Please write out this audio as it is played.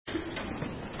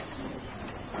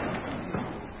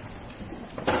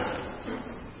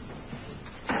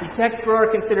The text for our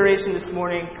consideration this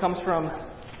morning comes from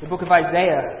the book of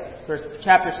Isaiah,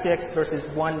 chapter 6, verses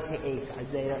 1 to 8.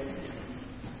 Isaiah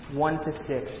 1 to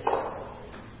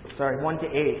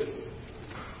 8,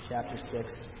 chapter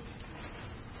 6.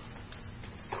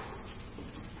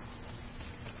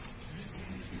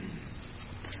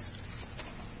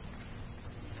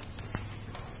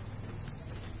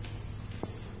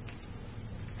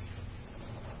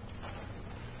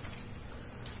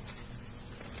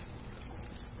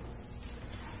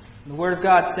 The Word of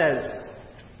God says,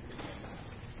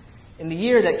 "In the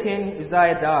year that King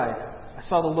Uzziah died, I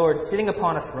saw the Lord sitting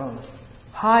upon a throne,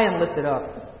 high and lifted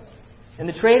up, and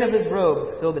the train of his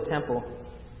robe filled the temple.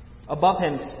 Above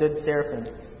him stood seraphim.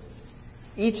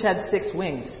 Each had 6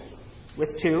 wings.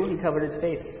 With 2 he covered his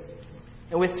face,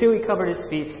 and with 2 he covered his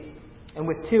feet, and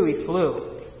with 2 he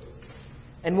flew.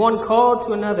 And one called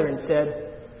to another and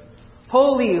said,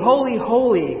 'Holy, holy,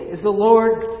 holy is the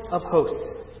Lord of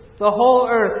hosts. The whole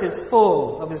earth is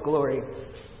full of his glory.'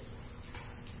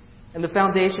 And the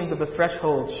foundations of the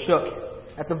threshold shook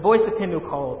at the voice of him who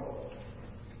called,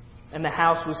 and the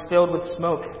house was filled with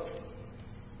smoke.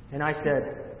 And I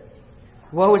said,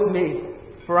 'Woe is me,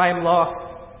 for I am lost,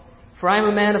 for I am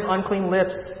a man of unclean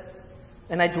lips,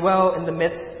 and I dwell in the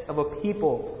midst of a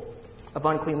people of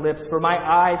unclean lips, for my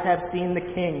eyes have seen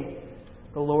the King,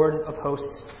 the Lord of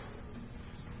hosts.'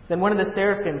 Then one of the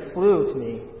seraphim flew to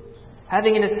me,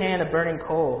 having in his hand a burning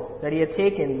coal that he had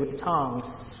taken with tongs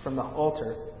from the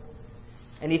altar.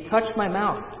 And he touched my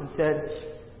mouth and said,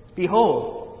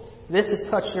 'Behold, this has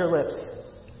touched your lips.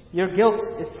 Your guilt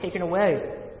is taken away,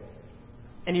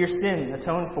 and your sin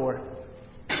atoned for.'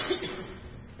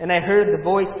 And I heard the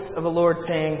voice of the Lord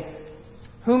saying,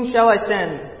 'Whom shall I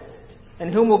send,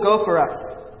 and whom will go for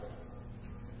us?'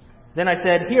 Then I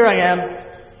said, 'Here I am,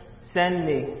 send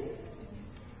me.'"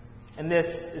 And this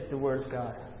is the word of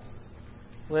God.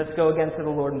 Let us go again to the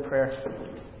Lord in prayer.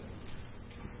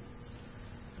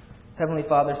 Heavenly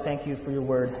Father, thank you for your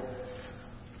word.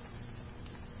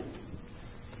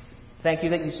 Thank you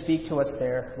that you speak to us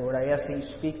there, Lord. I ask that you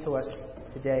speak to us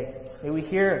today. May we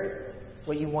hear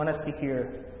what you want us to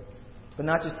hear, but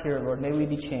not just hear it, Lord. May we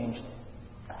be changed.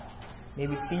 May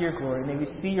we see your glory. May we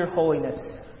see your holiness.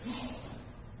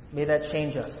 May that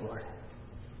change us, Lord.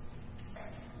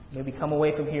 May we come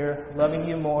away from here loving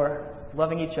you more,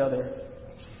 loving each other,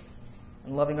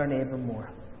 and loving our neighbor more.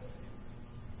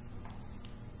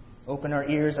 Open our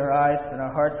ears, our eyes, and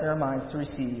our hearts and our minds to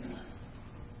receive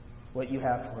what you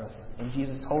have for us. In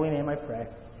Jesus' holy name I pray.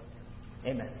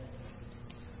 Amen.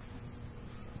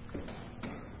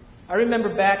 I remember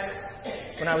back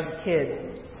when I was a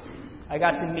kid, I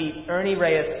got to meet Ernie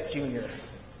Reyes Jr.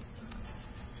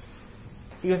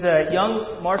 He was a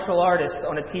young martial artist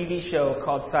on a TV show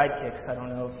called Sidekicks. I don't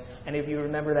know if any of you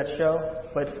remember that show.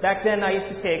 But back then I used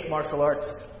to take martial arts.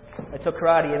 I took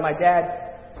karate, and my dad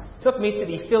took me to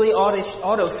the Philly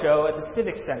Auto Show at the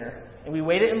Civic Center. And we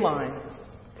waited in line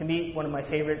to meet one of my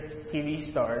favorite TV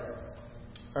stars,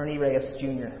 Ernie Reyes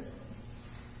Jr.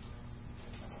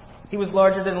 He was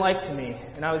larger than life to me,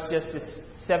 and I was just this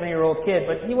 7-year-old kid,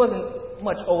 but he wasn't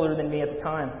much older than me at the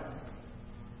time.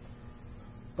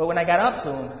 But when I got up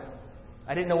to him,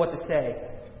 I didn't know what to say.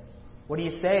 What do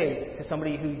you say to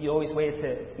somebody who you always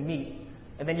waited to meet,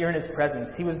 and then you're in his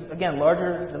presence? He was, again,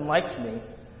 larger than life to me,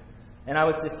 and I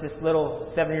was just this little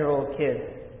 7-year-old kid.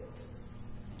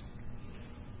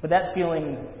 But that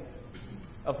feeling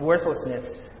of worthlessness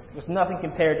was nothing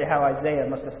compared to how Isaiah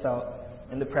must have felt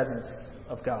in the presence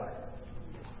of God.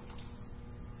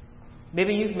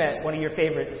 Maybe you've met one of your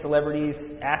favorite celebrities,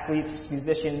 athletes,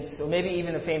 musicians, or maybe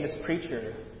even a famous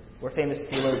preacher or famous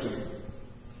theologian.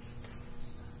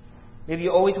 Maybe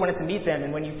you always wanted to meet them,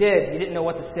 and when you did, you didn't know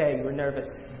what to say. You were nervous.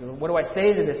 What do I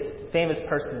say to this famous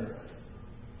person?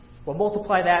 Well,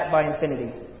 multiply that by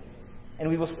infinity, and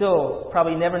we will still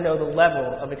probably never know the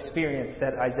level of experience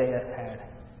that Isaiah had.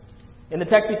 In the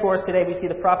text before us today, we see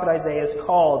the prophet Isaiah is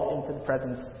called into the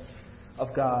presence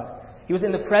of God. He was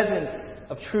in the presence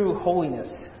of true holiness.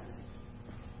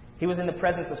 He was in the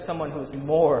presence of someone who was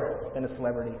more than a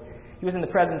celebrity. He was in the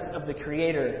presence of the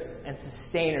creator and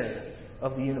sustainer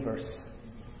of the universe.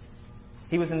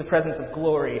 He was in the presence of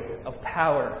glory, of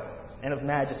power, and of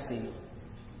majesty.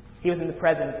 He was in the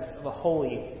presence of a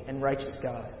holy and righteous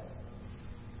God.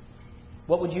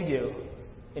 What would you do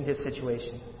in his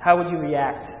situation? How would you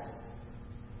react?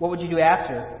 What would you do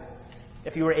after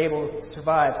if you were able to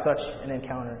survive such an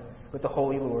encounter with the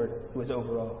Holy Lord who is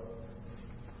over all?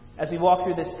 As we walk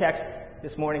through this text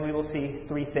this morning, we will see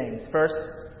 3 things. First,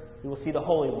 we will see the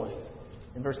Holy One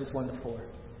in verses 1 to 4.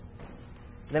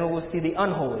 Then we will see the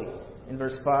unholy in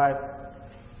verse 5.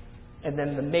 And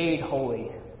then the made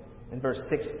holy in verse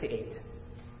 6 to 8.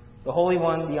 The Holy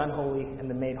One, the Unholy, and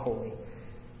the Made Holy.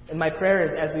 And my prayer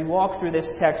is, as we walk through this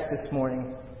text this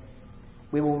morning,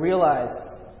 we will realize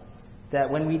that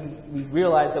when we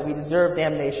realize that we deserve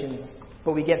damnation,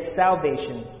 but we get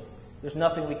salvation, there's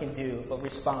nothing we can do but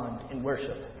respond in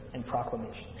worship and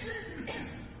proclamation.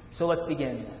 So let's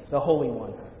begin. The Holy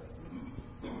One.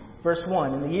 Verse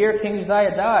 1, in the year King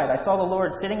Uzziah died, I saw the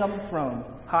Lord sitting on the throne,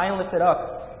 high and lifted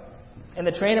up, and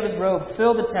the train of his robe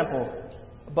filled the temple.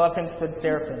 Above him stood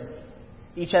seraphim.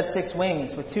 Each had 6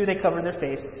 wings. With 2 they covered their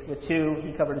face, with 2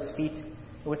 he covered his feet,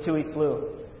 and with 2 he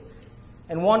flew.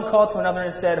 And one called to another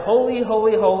and said, Holy,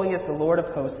 holy, holy is the Lord of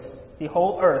hosts. The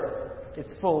whole earth is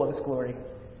full of his glory.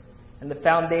 And the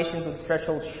foundations of the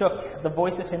threshold shook at the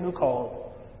voice of him who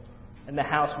called, and the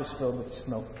house was filled with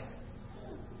smoke.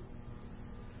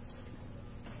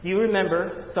 Do you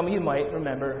remember, some of you might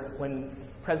remember, when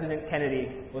President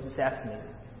Kennedy was assassinated?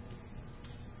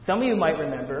 Some of you might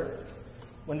remember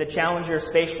when the Challenger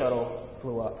space shuttle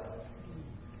flew up.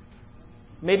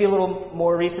 Maybe a little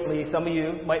more recently, some of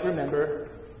you might remember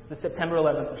the September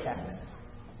 11th attacks.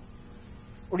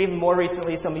 Or even more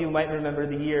recently, some of you might remember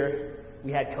the year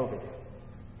we had COVID.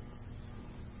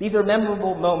 These are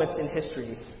memorable moments in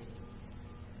history.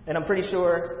 And I'm pretty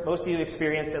sure most of you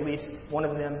experienced at least one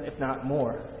of them, if not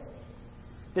more.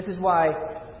 This is why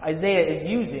Isaiah is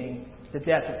using the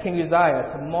death of King Uzziah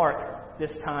to mark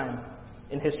this time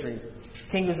in history.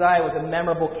 King Uzziah was a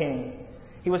memorable king.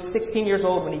 He was 16 years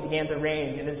old when he began to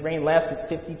reign, and his reign lasted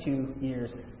 52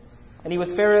 years. And he was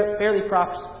fairly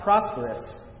prosperous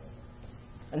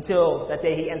until that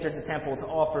day he entered the temple to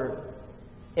offer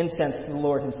incense to the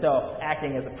Lord himself,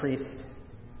 acting as a priest.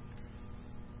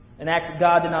 An act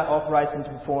God did not authorize him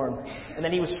to perform. And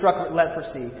then he was struck with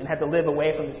leprosy and had to live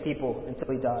away from his people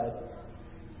until he died.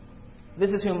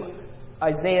 This is whom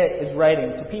Isaiah is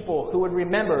writing to people who would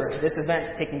remember this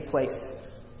event taking place.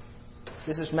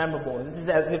 This is memorable. This is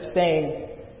as if saying,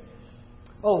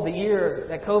 oh, the year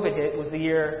that COVID hit was the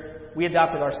year we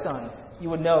adopted our son. You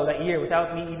would know that year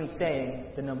without me even saying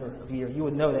the number of the year. You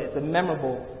would know that it's a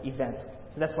memorable event.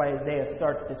 So that's why Isaiah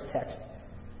starts this text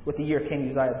with the year King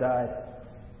Uzziah died.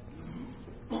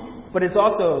 But it's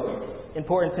also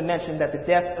important to mention that the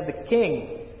death of the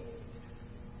king,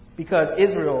 because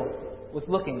Israel was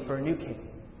looking for a new king.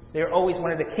 They always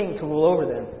wanted a king to rule over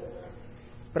them.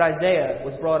 But Isaiah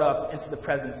was brought up into the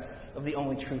presence of the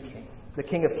only true king, the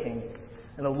King of Kings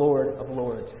and the Lord of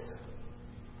Lords.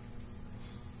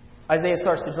 Isaiah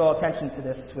starts to draw attention to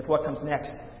this with what comes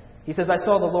next. He says, I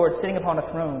saw the Lord sitting upon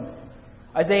a throne.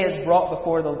 Isaiah is brought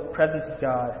before the presence of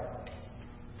God.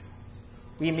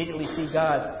 We immediately see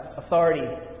God's authority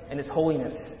and his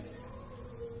holiness.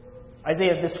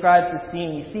 Isaiah describes the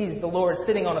scene. He sees the Lord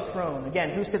sitting on a throne.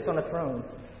 Again, who sits on a throne?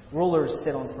 Rulers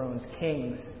sit on thrones.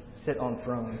 Kings sit on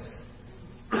thrones.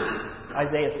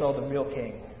 Isaiah saw the real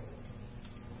king.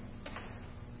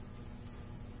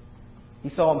 He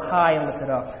saw him high and lifted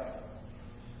up.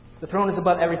 The throne is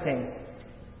above everything.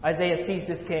 Isaiah sees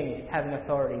this king having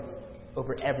authority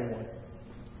over everyone.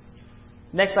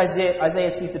 Next,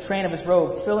 Isaiah sees the train of his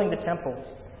robe filling the temple.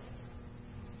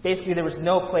 Basically, there was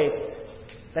no place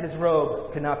that his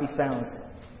robe could not be found.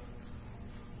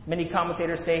 Many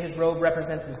commentators say his robe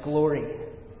represents his glory.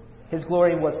 His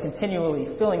glory was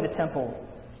continually filling the temple.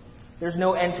 There's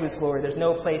no end to his glory. There's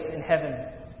no place in heaven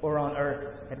or on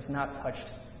earth that is not touched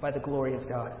by the glory of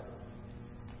God.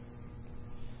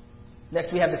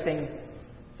 Next, we have the thing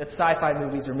that sci-fi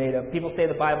movies are made of. People say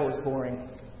the Bible is boring.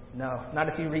 No, not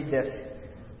if you read this.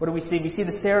 What do we see? We see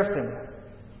the seraphim.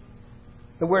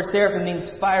 The word seraphim means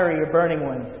fiery or burning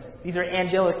ones. These are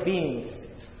angelic beings.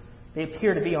 They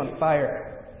appear to be on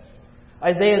fire.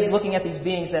 Isaiah is looking at these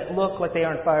beings that look like they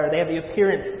are on fire. They have the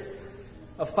appearance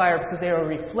of fire because they are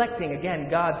reflecting, again,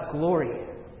 God's glory.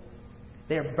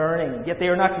 They are burning, yet they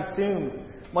are not consumed,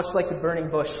 much like the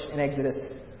burning bush in Exodus.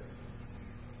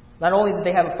 Not only did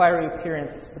they have a fiery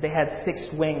appearance, but they had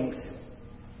 6 wings.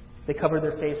 They covered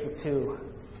their face with 2.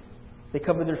 They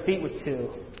covered their feet with 2.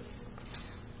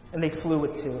 And they flew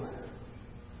with 2.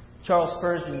 Charles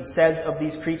Spurgeon says of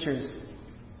these creatures,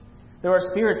 there are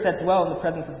spirits that dwell in the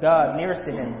presence of God, nearest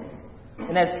to him.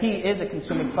 And as he is a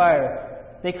consuming fire,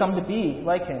 they come to be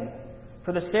like him.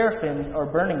 For the seraphims are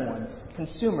burning ones,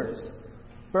 consumers,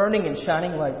 burning and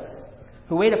shining lights,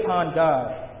 who wait upon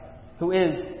God, who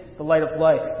is the light of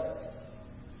life.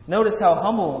 Notice how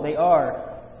humble they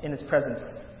are in his presence.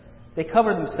 They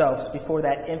cover themselves before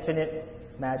that infinite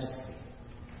majesty.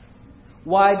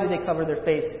 Why do they cover their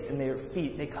face and their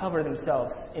feet? They cover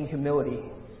themselves in humility.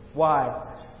 Why?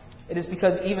 It is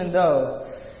because even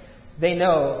though they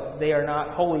know they are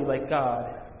not holy like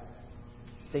God,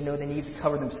 They know they need to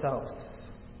cover themselves.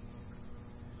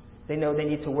 They know they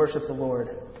need to worship the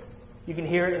Lord. You can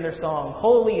hear it in their song.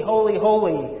 Holy, holy,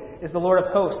 holy is the Lord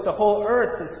of hosts. The whole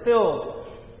earth is filled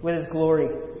with His glory.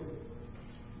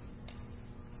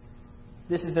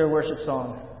 This is their worship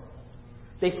song.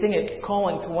 They sing it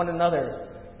calling to one another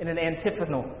in an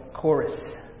antiphonal chorus.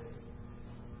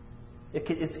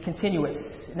 It's continuous.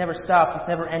 It never stops. It's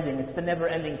never ending. It's the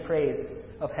never-ending praise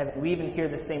of heaven. We even hear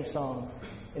the same song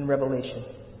in Revelation.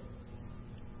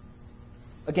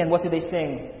 Again, what do they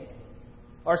sing?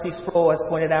 R.C. Sproul has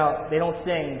pointed out, they don't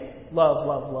sing love,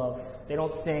 love, love. They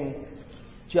don't sing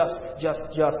just, just,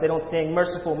 just. They don't sing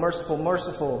merciful, merciful,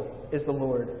 merciful is the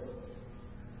Lord.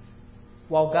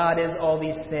 While God is all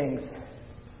these things,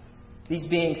 these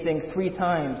beings sing 3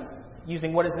 times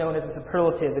using what is known as a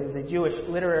superlative. It is a Jewish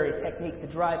literary technique to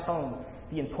drive home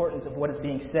the importance of what is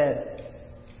being said.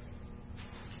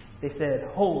 They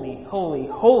said, holy, holy,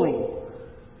 holy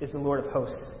is the Lord of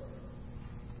hosts.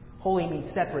 Holy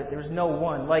means separate. There is no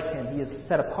one like Him. He is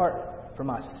set apart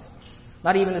from us.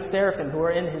 Not even the seraphim who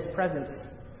are in His presence,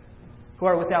 who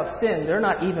are without sin, they're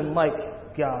not even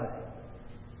like God.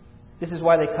 This is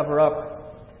why they cover up.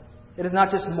 It is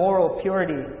not just moral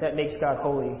purity that makes God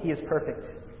holy. He is perfect.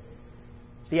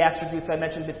 The attributes I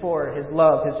mentioned before, His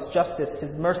love, His justice,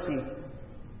 His mercy,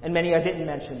 and many I didn't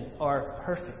mention, are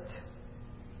perfect.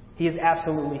 He is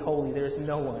absolutely holy. There is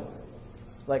no one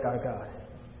like our God.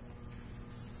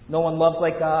 No one loves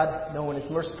like God. No one is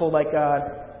merciful like God.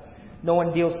 No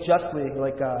one deals justly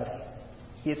like God.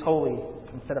 He is holy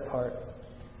and set apart.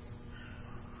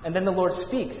 And then the Lord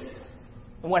speaks.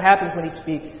 And what happens when He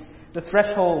speaks? The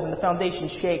threshold and the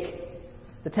foundations shake.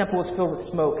 The temple is filled with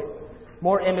smoke.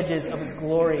 More images of His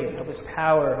glory, of His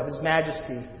power, of His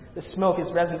majesty. The smoke is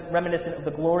reminiscent of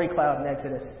the glory cloud in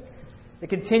Exodus. It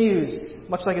continues,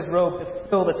 much like His robe, to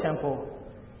fill the temple.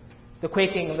 The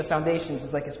quaking of the foundations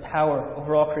is like His power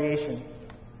over all creation.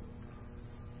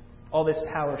 All this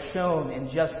power shown in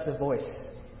just the voice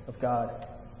of God.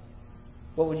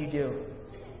 What would you do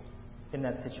in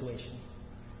that situation?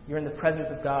 You're in the presence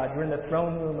of God. You're in the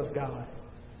throne room of God.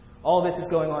 All this is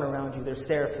going on around you. There's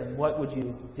seraphim. What would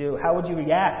you do? How would you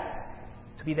react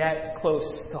to be that close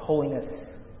to holiness?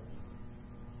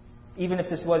 Even if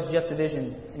this was just a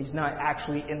vision and He's not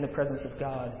actually in the presence of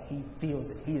God, He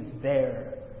feels it. He is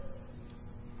there.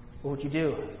 What would you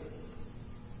do?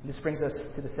 This brings us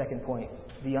to the second point,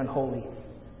 the unholy.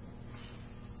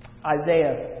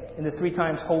 Isaiah, in the 3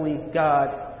 times holy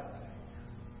God,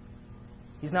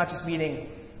 he's not just meeting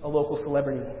a local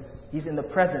celebrity. He's in the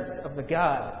presence of the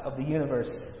God of the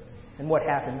universe. And what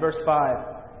happened? Verse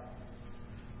 5.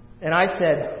 And I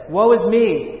said, woe is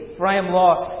me, for I am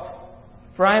lost.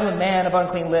 For I am a man of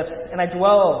unclean lips, and I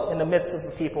dwell in the midst of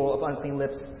the people of unclean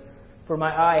lips. For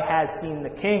my eye has seen the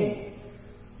King,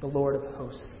 the Lord of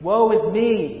hosts. Woe is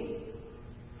me,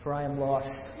 for I am lost.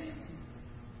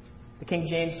 The King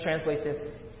James translates this,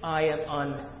 I am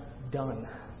undone.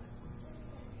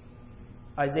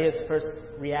 Isaiah's first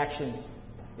reaction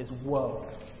is woe.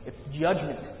 It's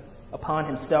judgment upon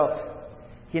himself.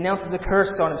 He announces a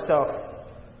curse on himself.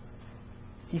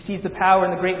 He sees the power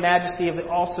and the great majesty of the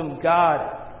awesome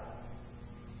God,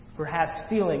 perhaps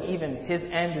feeling even his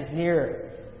end is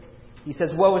near. He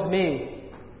says, woe is me.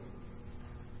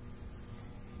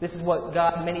 This is what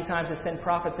God many times has sent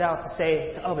prophets out to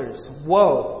say to others.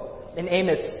 Woe. In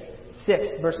Amos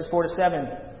 6, verses 4 to 7,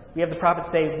 we have the prophet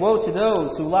say, woe to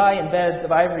those who lie in beds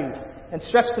of ivory and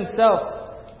stretch themselves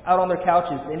out on their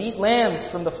couches and eat lambs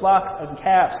from the flock and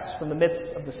calves from the midst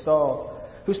of the stall,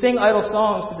 who sing idle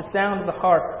songs to the sound of the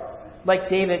harp, like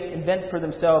David invent for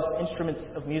themselves instruments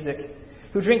of music,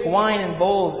 who drink wine in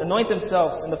bowls, anoint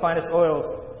themselves in the finest oils,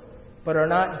 but are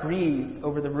not grieved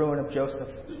over the ruin of Joseph.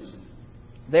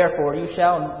 Therefore you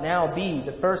shall now be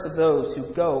the first of those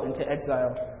who go into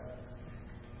exile.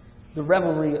 The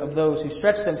revelry of those who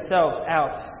stretch themselves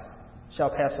out shall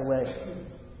pass away.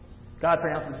 God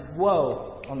pronounces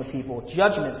woe on the people,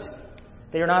 judgment.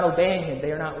 They are not obeying Him.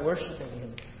 They are not worshiping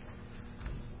Him.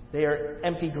 They are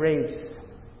empty graves.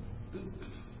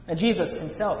 And Jesus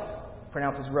Himself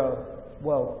pronounces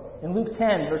woe. In Luke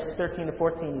 10, verses 13 to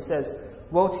 14, He says,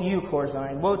 woe to you,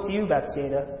 Chorazin! Woe to you,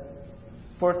 Bethsaida!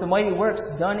 For if the mighty works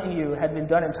done in you had been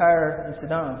done in Tyre and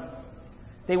Sidon,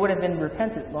 they would have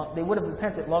repented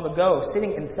long ago,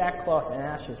 sitting in sackcloth and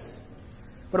ashes.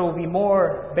 But it will be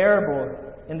more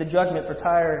bearable in the judgment for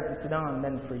Tyre and Sidon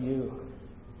than for you.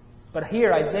 But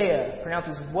here Isaiah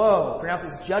pronounces woe,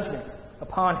 pronounces judgment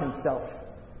upon himself.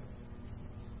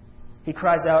 He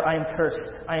cries out, I am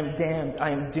cursed, I am damned, I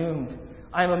am doomed.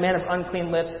 I am a man of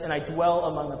unclean lips, and I dwell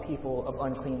among a people of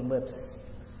unclean lips.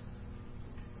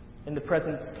 in the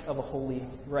presence of a holy,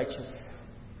 righteous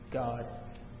God,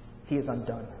 he is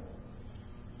undone.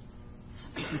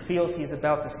 He feels he is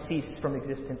about to cease from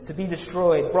existence, to be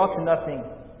destroyed, brought to nothing.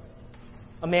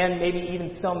 A man maybe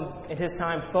even some in his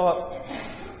time thought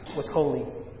was holy.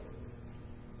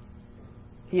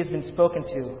 He has been spoken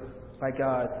to by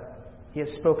God. He has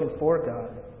spoken for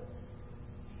God.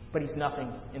 But he's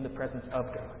nothing in the presence of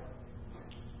God.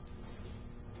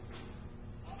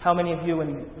 How many of you,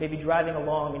 when maybe driving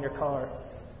along in your car,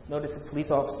 notice a police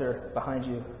officer behind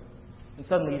you, and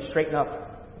suddenly you straighten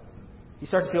up? You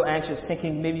start to feel anxious,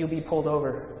 thinking maybe you'll be pulled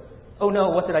over. Oh no,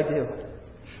 what did I do?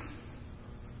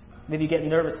 Maybe you get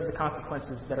nervous of the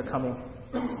consequences that are coming.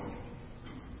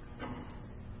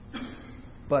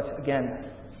 But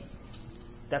again,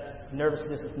 that's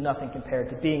nervousness is nothing compared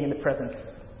to being in the presence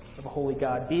of a holy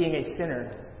God, being a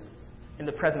sinner in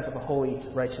the presence of a holy,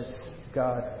 righteous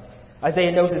God.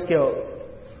 Isaiah knows his guilt,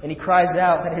 and he cries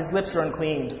out that his lips are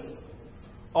unclean.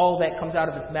 All that comes out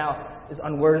of his mouth is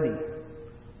unworthy.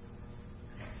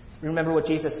 Remember what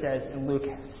Jesus says in Luke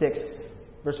 6,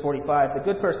 verse 45. The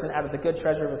good person out of the good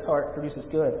treasure of his heart produces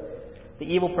good. The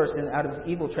evil person out of his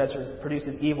evil treasure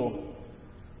produces evil.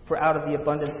 For out of the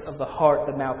abundance of the heart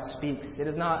the mouth speaks. It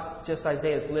is not just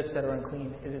Isaiah's lips that are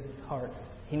unclean, it is his heart.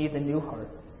 He needs a new heart.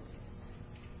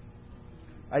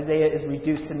 Isaiah is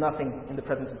reduced to nothing in the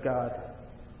presence of God.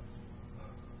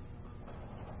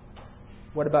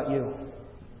 What about you?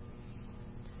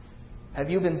 Have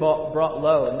you been brought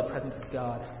low in the presence of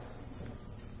God?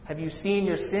 Have you seen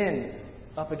your sin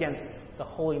up against the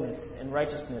holiness and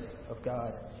righteousness of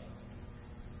God?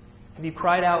 Have you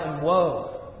cried out in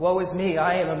woe? Woe is me,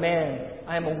 I am a man,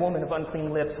 I am a woman of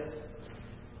unclean lips.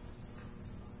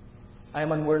 I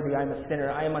am unworthy, I am a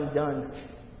sinner, I am undone.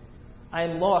 I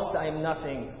am lost, I am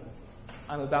nothing.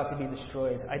 I'm about to be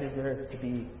destroyed. I deserve to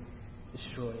be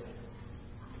destroyed.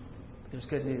 But there's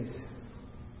good news.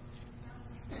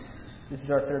 This is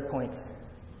our third point.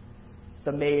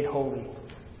 The made holy.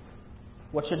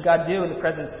 What should God do in the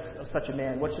presence of such a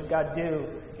man? What should God do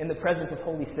in the presence of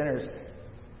holy sinners?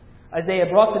 Isaiah,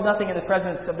 brought to nothing in the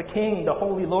presence of the King, the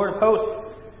holy Lord of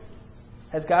hosts.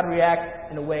 Has God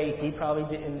react in a way he probably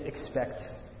didn't expect?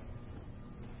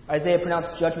 Isaiah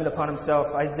pronounced judgment upon himself.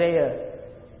 Isaiah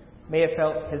may have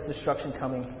felt his destruction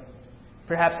coming.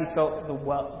 Perhaps he felt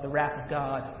the wrath of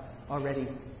God already,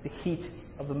 the heat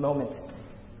of the moment.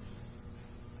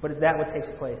 But is that what takes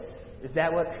place? Is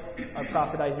that what our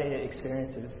prophet Isaiah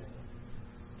experiences?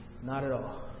 Not at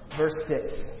all. Verse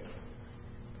 6.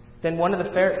 Then one of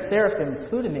the seraphim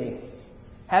flew to me,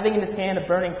 having in his hand a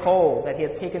burning coal that he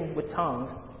had taken with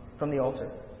tongs from the altar.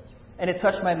 And it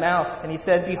touched my mouth, and he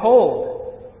said,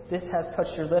 Behold, this has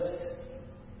touched your lips.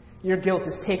 Your guilt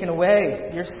is taken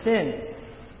away. Your sin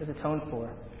is atoned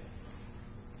for.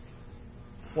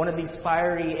 One of these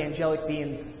fiery angelic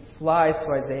beings flies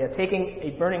to Isaiah, taking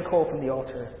a burning coal from the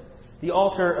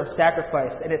altar of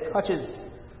sacrifice, and it touches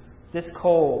this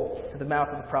coal to the mouth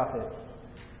of the prophet.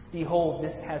 Behold,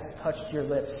 this has touched your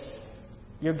lips.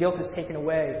 Your guilt is taken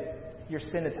away. Your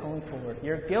sin atoned for.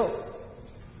 Your guilt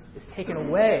is taken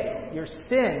away. Your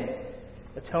sin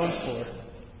atoned for.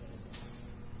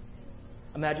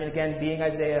 Imagine again being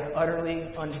Isaiah, utterly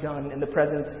undone in the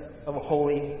presence of a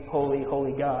holy, holy,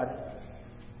 holy God.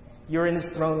 You're in his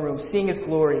throne room, seeing his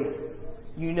glory.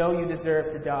 You know you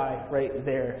deserve to die right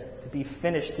there, to be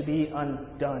finished, to be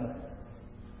undone.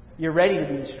 You're ready to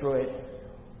be destroyed.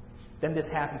 Then this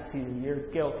happens to you.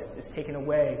 Your guilt is taken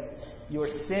away. Your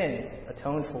sin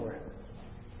atoned for.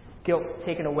 Guilt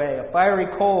taken away. A fiery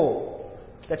coal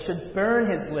that should burn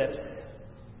his lips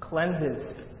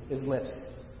cleanses his lips.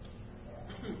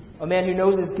 A man who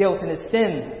knows his guilt and his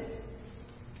sin.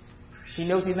 He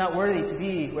knows he's not worthy to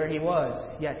be where he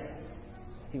was, yet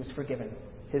he was forgiven.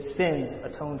 His sins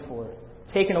atoned for.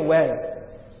 Taken away.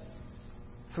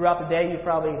 Throughout the day, you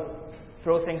probably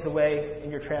throw things away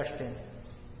in your trash bin.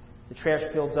 The trash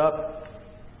builds up,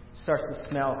 starts to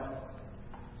smell.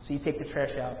 So you take the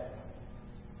trash out.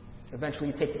 Eventually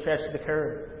you take the trash to the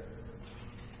curb.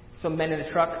 Some men in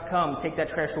a truck come, take that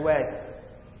trash away.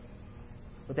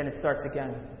 But then it starts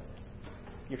again.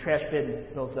 Your trash bin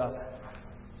builds up,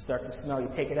 starts to smell. You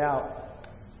take it out,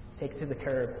 take it to the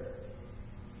curb.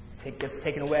 It gets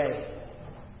taken away.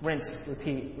 Rinse,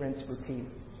 repeat, rinse, repeat.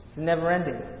 It's never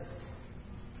ending.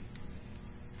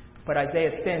 But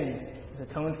Isaiah's sin is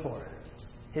atoned for.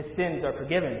 His sins are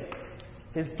forgiven.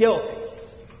 His guilt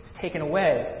is taken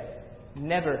away,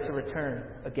 never to return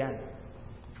again.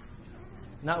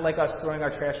 Not like us throwing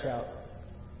our trash out.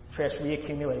 Trash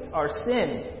reaccumulates. Our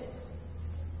sin,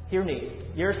 hear me,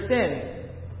 your sin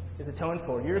is atoned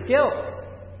for. Your guilt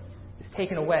is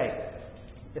taken away,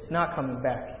 It's not coming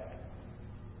back.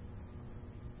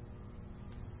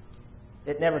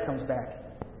 It never comes back.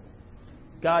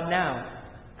 God now,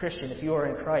 Christian, if you are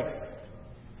in Christ,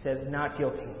 says not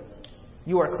guilty.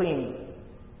 You are clean.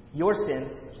 Your sin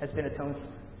has been atoned for.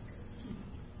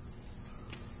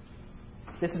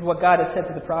 This is what God has said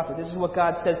to the prophet. This is what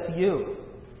God says to you.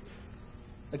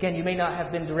 Again, you may not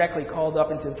have been directly called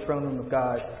up into the throne room of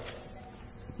God.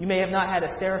 You may have not had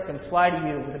a seraphim fly to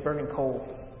you with a burning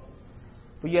coal.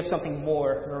 But you have something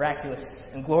more miraculous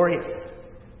and glorious.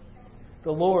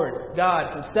 The Lord,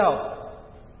 God Himself,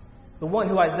 the one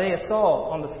who Isaiah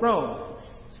saw on the throne,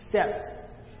 stepped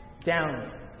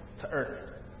down to earth.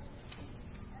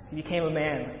 He became a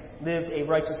man, lived a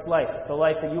righteous life, the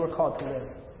life that you were called to live.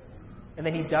 And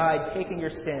then He died, taking your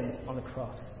sin on the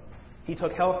cross. He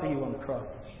took hell for you on the cross.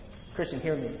 Christian,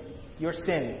 hear me. Your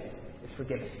sin is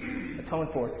forgiven, atoned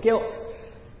for. Guilt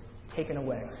taken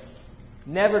away,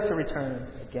 never to return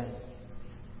again.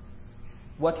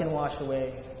 What can wash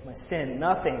away my sin?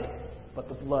 Nothing but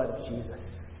the blood of Jesus.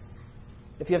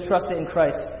 If you have trusted in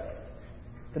Christ,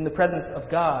 then the presence of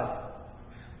God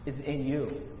is in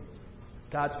you.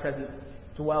 God's presence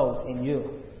dwells in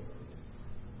you.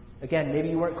 Again, maybe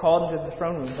you weren't called into the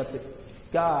throne room, but the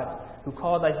God who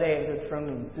called Isaiah into the throne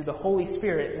room through the Holy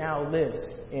Spirit now lives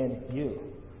in you.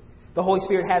 The Holy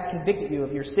Spirit has convicted you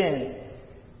of your sin,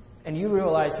 and you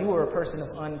realize you were a person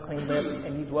of unclean lips,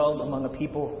 and you dwelled among a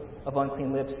people of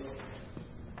unclean lips.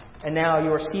 And now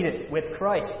you are seated with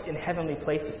Christ in heavenly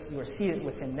places. You are seated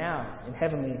with Him now in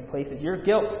heavenly places. Your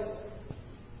guilt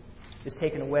is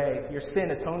taken away, your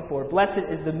sin atoned for. Blessed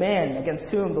is the man against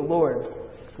whom the Lord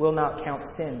will not count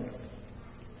sin.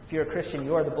 If you're a Christian,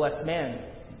 you are the blessed man.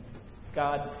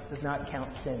 God does not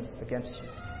count sin against you.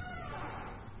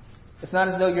 It's not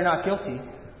as though you're not guilty,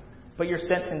 but your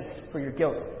sentence for your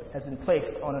guilt has been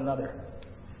placed on another.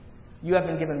 You have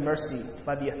been given mercy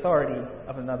by the authority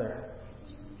of another.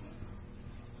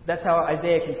 That's how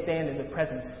Isaiah can stand in the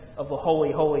presence of the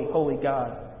holy, holy, holy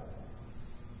God.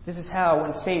 This is how,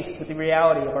 when faced with the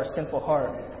reality of our sinful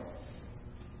heart,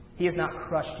 He has not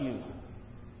crushed you,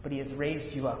 but He has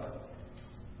raised you up.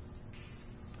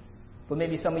 But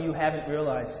maybe some of you haven't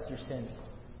realized your sin.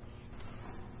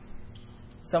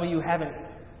 Some of you haven't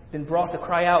been brought to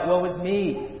cry out, "Woe is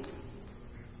me!"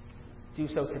 Do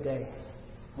so today.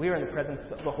 We are in the presence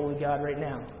of the holy God right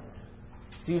now.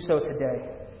 Do so today.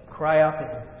 Cry out to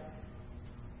Him.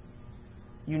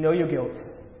 You know your guilt.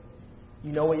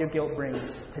 You know what your guilt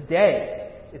brings.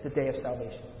 Today is the day of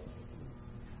salvation.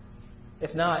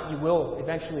 If not, you will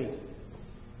eventually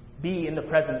be in the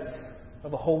presence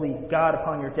of a holy God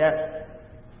upon your death.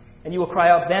 And you will cry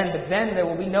out then, but then there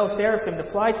will be no seraphim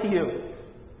to fly to you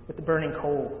with the burning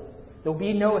coal. There will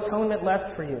be no atonement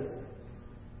left for you.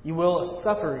 You will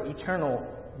suffer eternal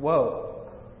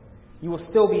woe. You will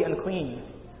still be unclean.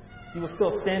 You will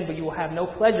still sin, but you will have no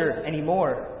pleasure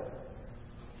anymore.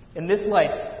 In this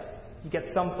life, you get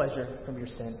some pleasure from your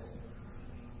sin,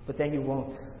 but then you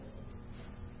won't.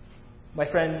 My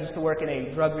friend used to work in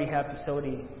a drug rehab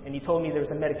facility, and he told me there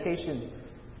was a medication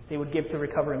they would give to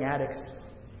recovering addicts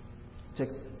to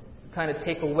kind of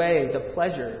take away the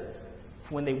pleasure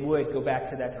when they would go back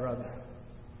to that drug.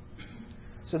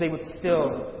 So they would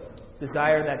still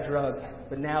desire that drug,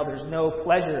 but now there's no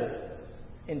pleasure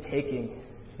in taking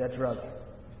that drug.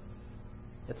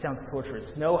 That sounds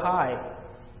torturous. No high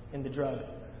in the drug.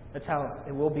 That's how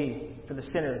it will be for the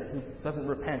sinner who doesn't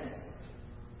repent,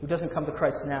 who doesn't come to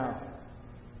Christ now.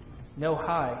 No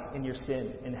high in your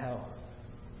sin in hell.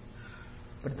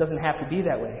 But it doesn't have to be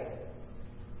that way.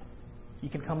 You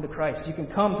can come to Christ. You can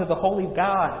come to the holy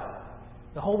God.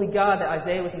 The holy God that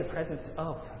Isaiah was in the presence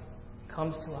of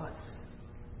comes to us.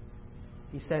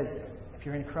 He says, if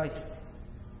you're in Christ,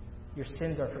 your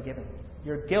sins are forgiven.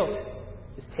 Your guilt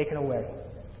is taken away.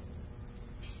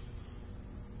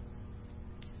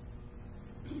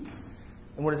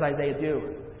 And what does Isaiah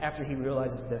do after he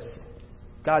realizes this?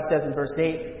 God says in verse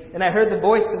 8, "And I heard the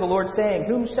voice of the Lord saying,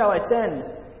 'Whom shall I send?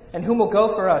 And whom will go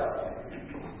for us?'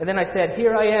 And then I said,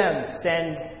 'Here I am,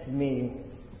 send me.'"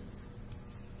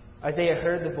 Isaiah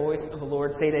heard the voice of the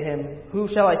Lord say to him, "Who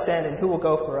shall I send and who will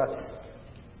go for us?"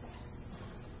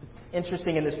 It's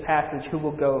interesting in this passage, who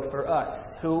will go for us?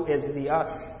 Who is the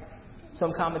us?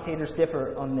 Some commentators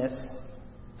differ on this.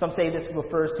 Some say this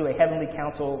refers to a heavenly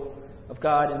council of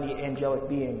God and the angelic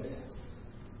beings.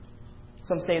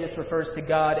 Some say this refers to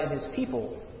God and His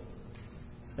people.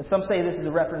 And some say this is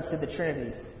a reference to the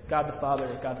Trinity, God the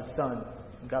Father, God the Son,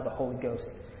 and God the Holy Ghost.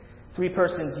 Three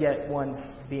persons, yet one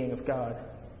being of God.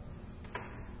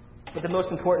 But the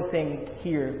most important thing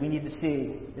here we need to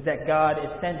see is that God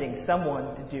is sending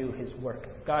someone to do his work.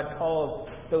 God calls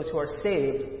those who are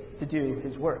saved to do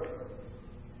his work.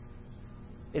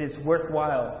 It is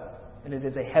worthwhile, and it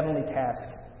is a heavenly task.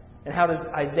 And how does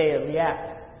Isaiah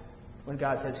react when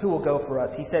God says, "Who will go for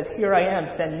us?" He says, "Here I am,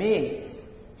 send me."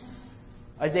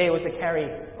 Isaiah was to carry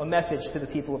a message to the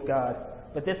people of God,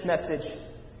 but this message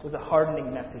was a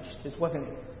hardening message. This wasn't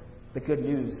the good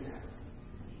news.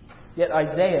 Yet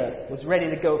Isaiah was ready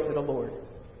to go for the Lord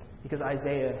because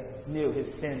Isaiah knew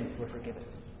his sins were forgiven,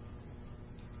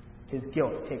 his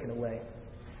guilt taken away.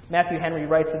 Matthew Henry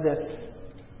writes of this: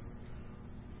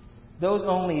 "Those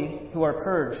only who are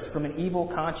purged from an evil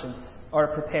conscience are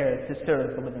prepared to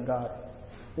serve the living God.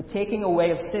 The taking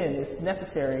away of sin is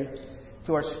necessary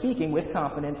to our speaking with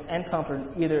confidence and comfort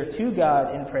either to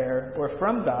God in prayer or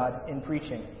from God in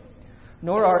preaching.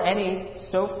 Nor are any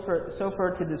so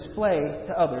far to display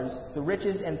to others the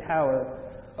riches and power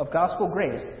of gospel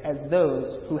grace as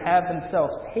those who have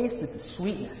themselves tasted the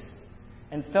sweetness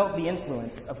and felt the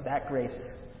influence of that grace.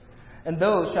 And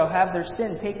those shall have their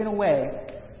sin taken away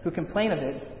who complain of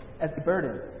it as the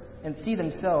burden and see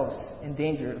themselves in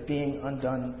danger of being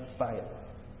undone by it."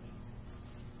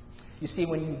 You see,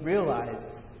 when you realize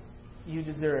you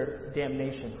deserve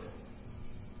damnation,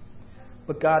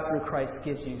 but God through Christ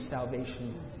gives you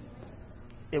salvation,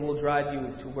 it will drive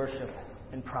you to worship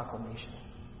and proclamation.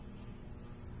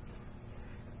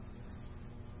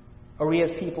 Are we as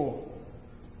people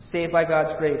saved by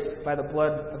God's grace, by the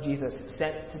blood of Jesus,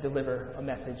 sent to deliver a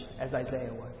message as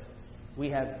Isaiah was?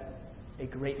 We have a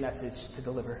great message to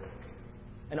deliver,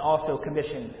 and also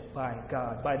commissioned by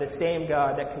God, by the same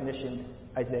God that commissioned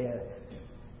Isaiah.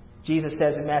 Jesus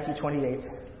says in Matthew 28,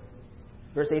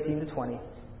 verse 18 to 20,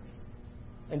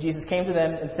 "And Jesus came to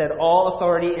them and said, 'All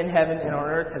authority in heaven and on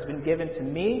earth has been given to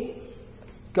me.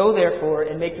 Go therefore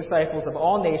and make disciples of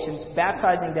all nations,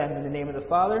 baptizing them in the name of the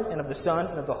Father and of the Son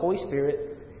and of the Holy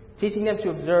Spirit, teaching them to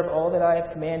observe all that I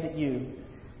have commanded you.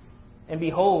 And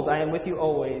behold, I am with you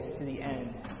always to the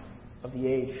end of the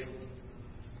age.'"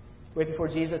 Right before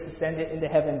Jesus ascended into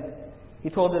heaven, he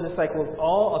told the disciples,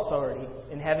 "All authority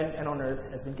in heaven and on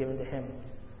earth has been given to him."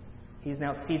 He is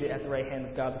now seated at the right hand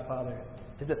of God the Father.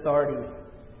 His authority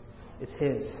is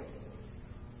his.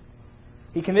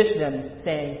 He commissioned them,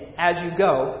 saying, "As you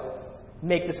go,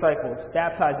 make disciples,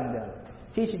 baptizing them,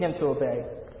 teaching them to obey."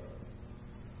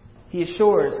 He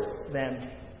assures them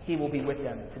he will be with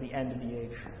them to the end of the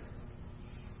age.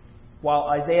 While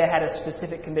Isaiah had a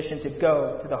specific commission to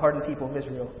go to the hardened people of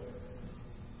Israel,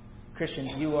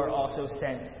 Christians, you are also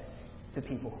sent to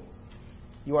people.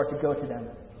 You are to go to them.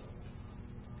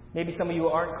 Maybe some of you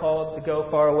aren't called to go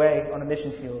far away on a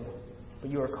mission field, but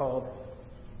you are called.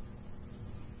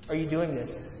 Are you doing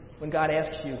this? When God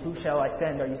asks you, "Who shall I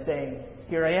send?" are you saying,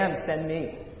 "Here I am, send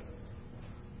me"?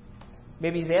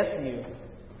 Maybe he's asking you,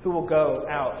 who will go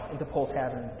out into Pole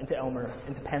Tavern, into Elmer,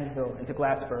 into Pennsville, into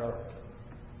Glassboro?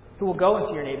 Who will go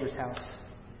into your neighbor's house?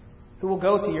 Who will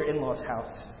go to your in-law's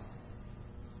house?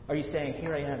 Are you saying,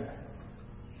 "Here I am,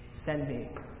 send me.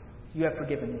 You have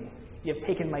forgiven me. You have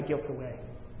taken my guilt away.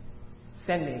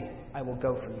 Send me, I will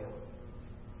go for you"?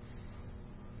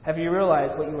 Have you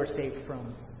realized what you were saved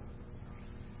from?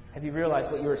 Have you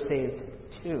realized what you were saved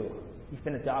to? You've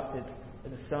been adopted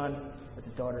as a son, as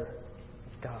a daughter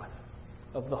of God,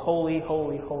 of the holy,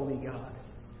 holy, holy God.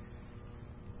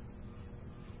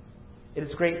 It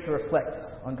is great to reflect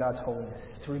on God's holiness,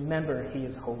 to remember he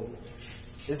is holy.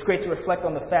 It is great to reflect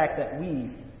on the fact that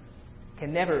we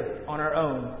can never, on our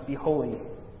own, be holy,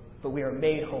 but we are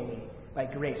made holy by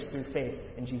grace through faith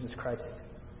in Jesus Christ.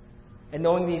 And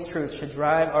knowing these truths should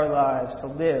drive our lives to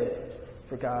live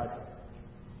for God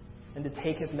and to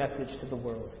take his message to the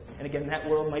world. And again, that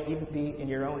world might even be in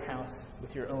your own house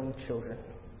with your own children.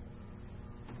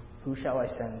 Who shall I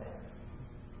send?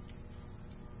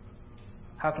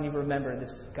 How can you remember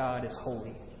this God is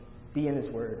holy? Be in his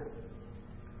word.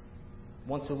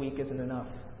 Once a week isn't enough.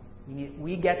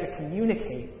 We get to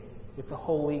communicate with the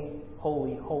holy,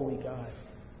 holy, holy God.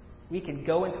 We can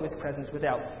go into his presence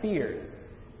without fear.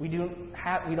 We don't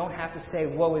have to say,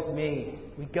 "Woe is me."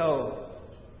 We go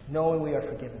knowing we are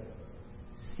forgiven.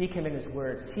 Seek him in his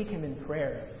word. Seek him in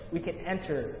prayer. We can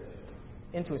enter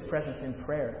into his presence in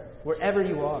prayer. Wherever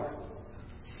you are,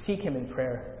 seek him in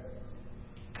prayer.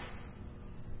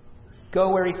 Go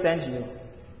where he sends you.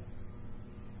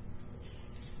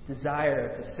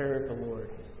 Desire to serve the Lord.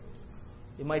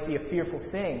 It might be a fearful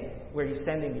thing where he's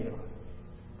sending you,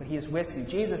 but he is with you.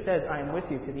 Jesus says, "I am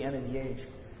with you to the end of the age."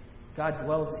 God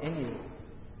dwells in you.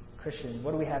 Christian,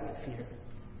 what do we have to fear?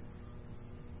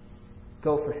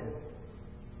 Go for him.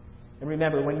 And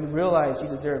remember, when you realize you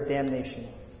deserve damnation,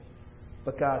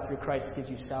 but God, through Christ, gives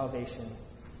you salvation,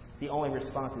 the only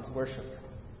response is worship.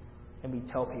 And we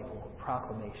tell people,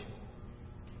 proclamation.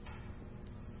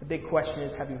 The big question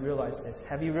is, have you realized this?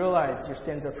 Have you realized your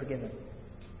sins are forgiven?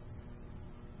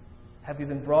 Have you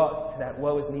been brought to that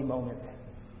woe is me moment?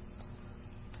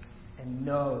 And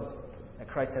know that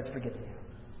Christ has forgiven you.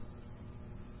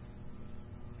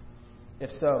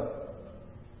 If so,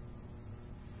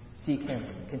 seek Him.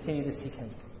 Continue to seek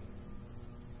Him.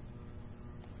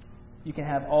 You can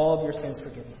have all of your sins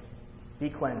forgiven. Be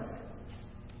cleansed.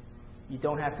 You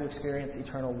don't have to experience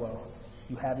eternal woe.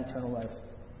 You have eternal life.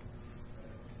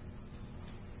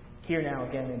 Hear now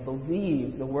again and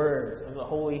believe the words of the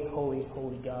holy, holy,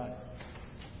 holy God.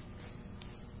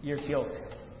 Your guilt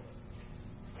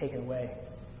is taken away.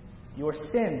 Your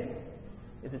sin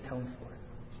is atoned for.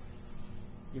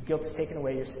 Your guilt is taken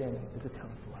away. Your sin is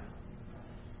atoned for.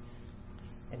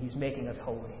 And He's making us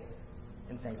holy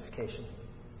in sanctification.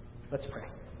 Let's pray.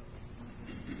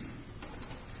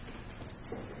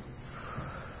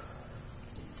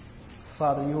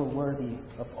 Father, you are worthy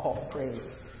of all praise.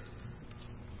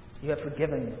 You have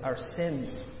forgiven our sins,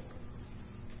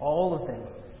 all of them.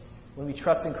 When we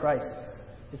trust in Christ,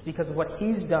 it's because of what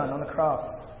He's done on the cross.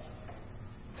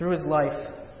 Through His life,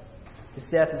 His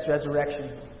death, His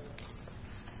resurrection,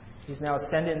 He's now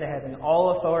ascended into heaven.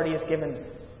 All authority is given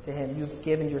to Him. You've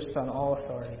given your Son all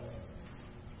authority.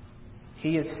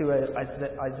 He is who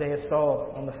Isaiah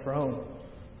saw on the throne.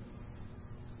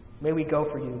 May we go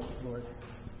for you, Lord.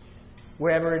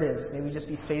 Wherever it is, may we just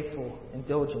be faithful and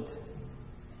diligent.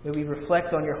 May we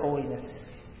reflect on your holiness,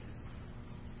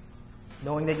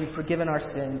 knowing that you've forgiven our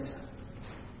sins.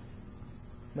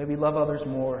 May we love others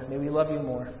more. May we love you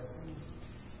more.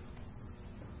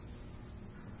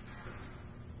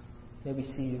 May we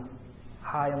see you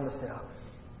high and lifted up,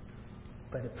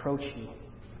 but approach you,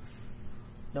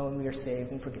 knowing we are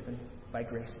saved and forgiven by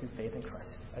grace through faith in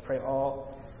Christ. I pray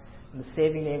all in the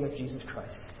saving name of Jesus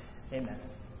Christ. Amen.